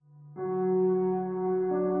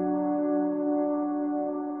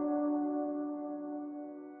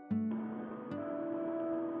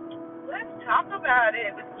talk about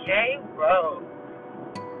it with J. Rose.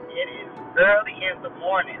 It is early in the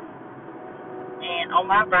morning, and on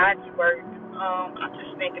my ride to work, I'm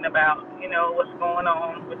just thinking about, what's going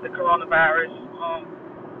on with the coronavirus,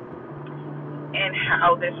 and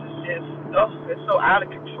how this is just, it's so out of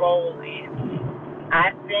control. And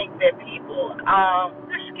I think that people,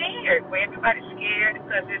 they're scared. Where everybody's scared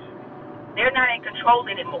because they're not in control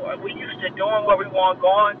anymore. We used to doing what we want,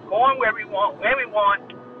 going where we want, when we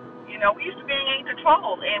want. We used to being in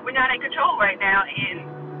control, and we're not in control right now. And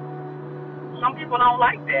some people don't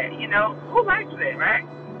like that. Who likes that, right?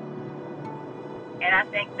 And I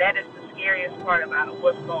think that is the scariest part about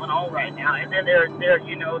what's going on right now. And then they're still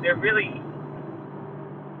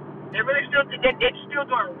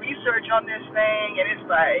doing research on this thing, and it's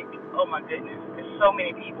like, oh my goodness, there's so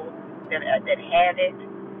many people that have it,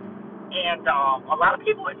 and a lot of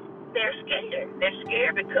people, they're scared. They're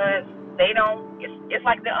scared because they don't. It's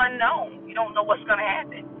like the unknown. You don't know what's going to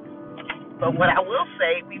happen. But what I will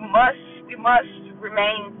say, we must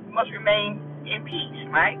remain in peace,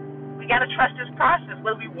 right? We got to trust this process,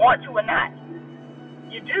 whether we want to or not.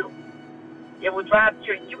 You do. It will drive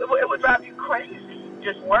you crazy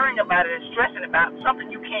just worrying about it and stressing about something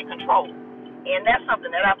you can't control. And that's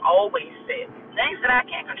something that I've always said. Things that I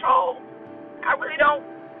can't control, I really don't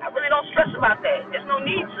stress about that. There's no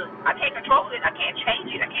need to. I can't control it. I can't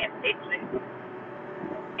change it. I can't fix it.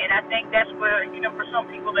 And I think that's where, for some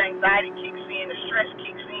people, the anxiety kicks in, the stress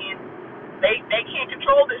kicks in. They can't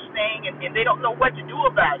control this thing, and they don't know what to do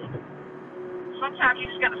about it. Sometimes you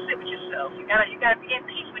just gotta sit with yourself. You gotta be in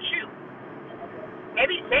peace with you.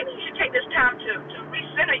 Maybe you should take this time to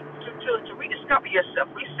recenter, to rediscover yourself,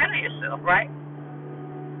 recenter yourself, right?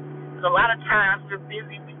 Because a lot of times we're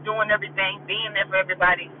busy doing everything, being there for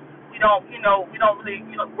everybody. We don't really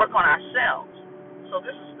work on ourselves. So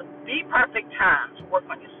this is the perfect time to work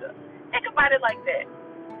on yourself. Think about it like that.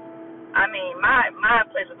 I mean, my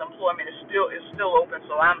place of employment is still open,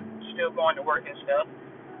 so I'm still going to work and stuff.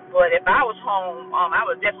 But if I was home, I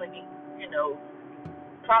would definitely be,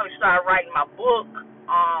 probably start writing my book,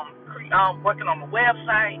 working on my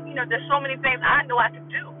website. There's so many things I know I could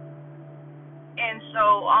do. And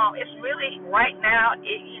so it's really right now.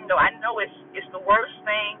 I know it's the worst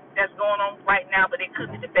thing that's going on right now, but it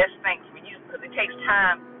could be the best thing for you because it takes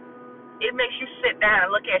time. It makes you sit down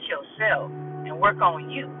and look at yourself and work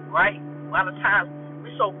on you, right? A lot of times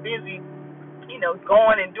we're so busy,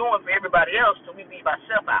 going and doing for everybody else till we leave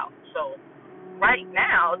ourselves out. So right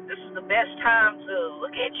now, this is the best time to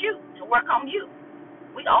look at you, to work on you.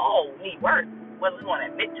 We all need work, whether we want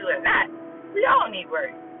to admit to it or not. We all need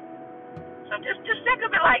work. So just think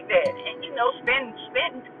of it like that, and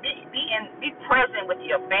be present with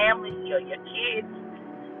your family, your kids,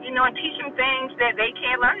 and teach them things that they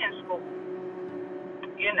can't learn in school.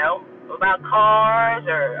 About cars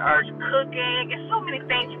or cooking. There's so many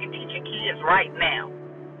things you can teach your kids right now.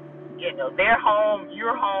 They're home,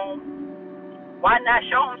 you're home. Why not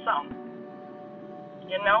show them something?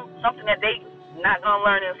 Something that they not gonna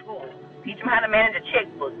learn in school. Teach them how to manage a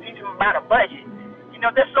checkbook. Teach them about a budget.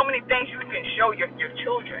 There's so many things you can show your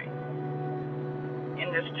children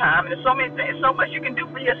in this time. And there's so many things, so much you can do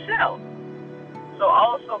for yourself. So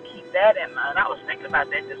also keep that in mind. I was thinking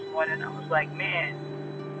about that this morning. I was like, man,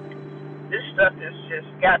 this stuff has just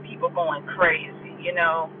got people going crazy.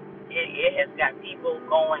 It has got people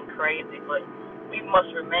going crazy. But we must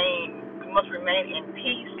remain in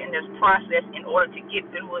peace in this process in order to get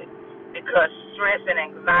through it, because stress and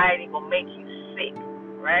anxiety will make you sick,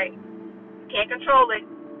 right? Can't control it.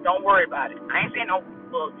 Don't worry about it. I ain't saying no.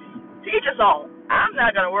 Well, teach his own. I'm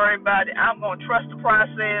not gonna worry about it. I'm gonna trust the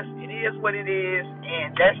process. It is what it is,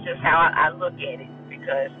 and that's just how I look at it.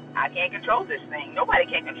 Because I can't control this thing. Nobody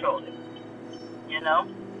can control it. And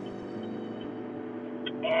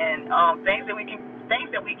things that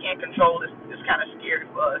we can't control is kind of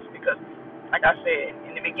scary for us because, like I said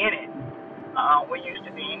in the beginning, we're used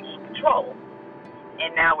to being in control.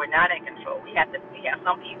 And now we're not in control.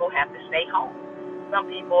 Some people have to stay home. Some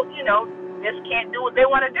people, just can't do what they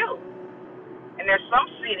want to do. And there's some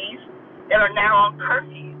cities that are now on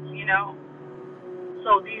curfews,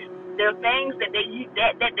 So there are things that they used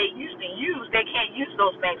to use. They can't use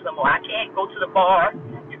those things no more. I can't go to the bar.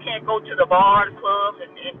 You can't go to the bar, the clubs, and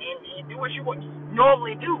you do what you would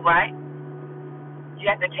normally do, right? You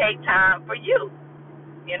have to take time for you,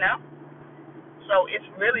 So it's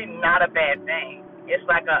really not a bad thing. It's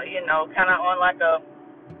like a, kind of on like a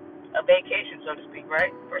vacation, so to speak,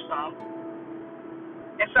 right? For some.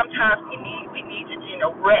 And sometimes we need to,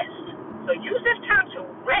 rest. So use this time to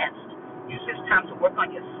rest. Use this time to work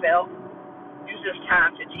on yourself. Use this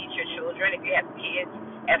time to teach your children, if you have kids,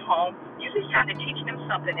 at home, you just try to teach them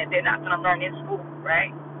something that they're not going to learn in school,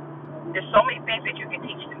 right? There's so many things that you can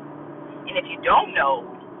teach them. And if you don't know,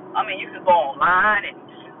 I mean, you can go online and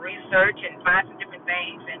do some research and find some different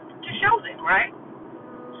things and to show them, right?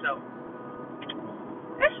 So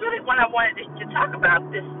that's really what I wanted to talk about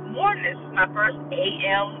this morning. This is my first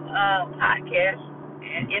AM podcast,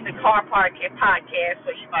 and in the car podcast,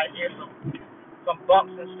 so you might hear some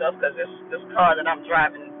bumps and stuff because this car that I'm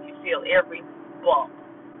driving, you feel every bump.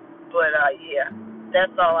 But yeah,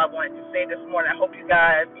 that's all I wanted to say this morning. I hope you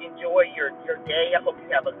guys enjoy your day. I hope you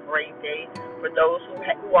have a great day. For those who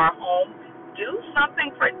are home, do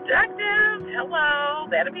something productive. Hello,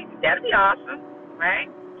 that'll be awesome, right?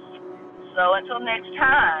 So until next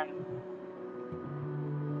time,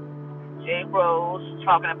 Jay Rose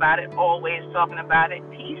talking about it, always talking about it.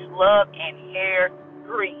 Peace, love, and hair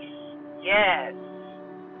grease. Yes.